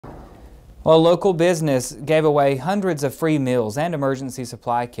Well, a local business gave away hundreds of free meals and emergency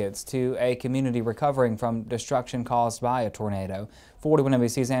supply kits to a community recovering from destruction caused by a tornado. 41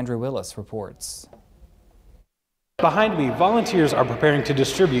 NBC's Andrew Willis reports. Behind me, volunteers are preparing to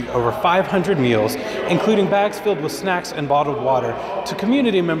distribute over 500 meals, including bags filled with snacks and bottled water, to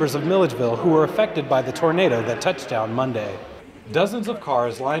community members of Milledgeville who were affected by the tornado that touched down Monday. Dozens of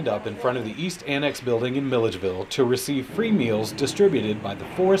cars lined up in front of the East Annex building in Milledgeville to receive free meals distributed by the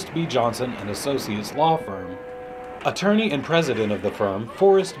Forrest-b-Johnson-and-associates law firm. Attorney and president of the firm,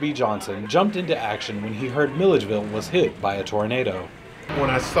 Forrest B. Johnson, jumped into action when he heard Milledgeville was hit by a tornado. When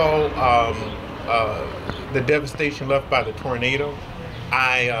I saw the devastation left by the tornado,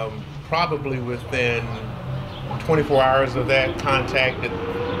 I probably within 24 hours of that contacted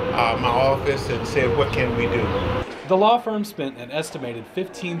my office and said, what can we do? The law firm spent an estimated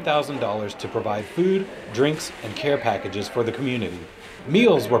 $15,000 to provide food, drinks, and care packages for the community.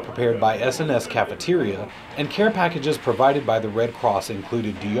 Meals were prepared by S&S Cafeteria, and care packages provided by the Red Cross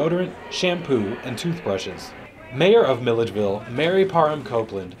included deodorant, shampoo, and toothbrushes. Mayor of Milledgeville,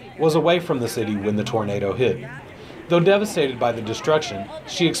 Mary-Parham-Copelan, was away from the city when the tornado hit. Though devastated by the destruction,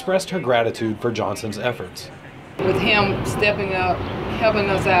 she expressed her gratitude for Johnson's efforts. With him stepping up, helping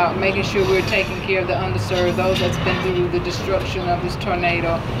us out, making sure we're taking care of the underserved, those that's been through the destruction of this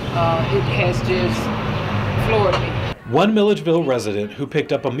tornado, it has just floored me. One Milledgeville resident who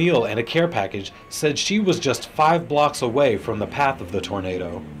picked up a meal and a care package said she was just 5 blocks away from the path of the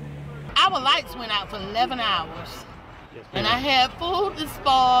tornado. Our lights went out for 11 hours, and I had food to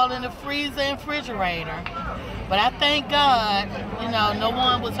spoil in the freezer and refrigerator. But I thank God, no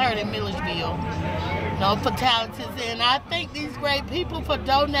one was hurt in Milledgeville. No fatalities, and I thank these great people for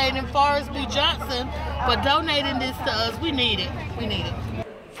donating, Forrest B. Johnson, for donating this to us. We need it. We need it.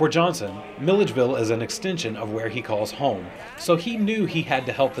 For Johnson, Milledgeville is an extension of where he calls home, so he knew he had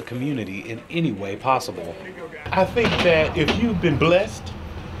to help the community in any way possible. I think that if you've been blessed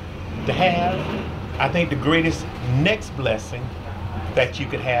to have, I think the greatest next blessing that you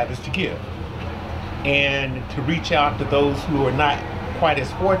could have is to give, and to reach out to those who are not quite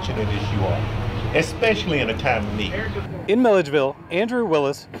as fortunate as you are, especially in a time of need. In Milledgeville, Andrew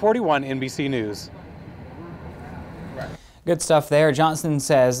Willis, 41 NBC News. Good stuff there. Johnson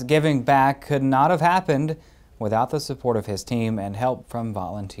says giving back could not have happened without the support of his team and help from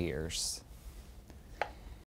volunteers.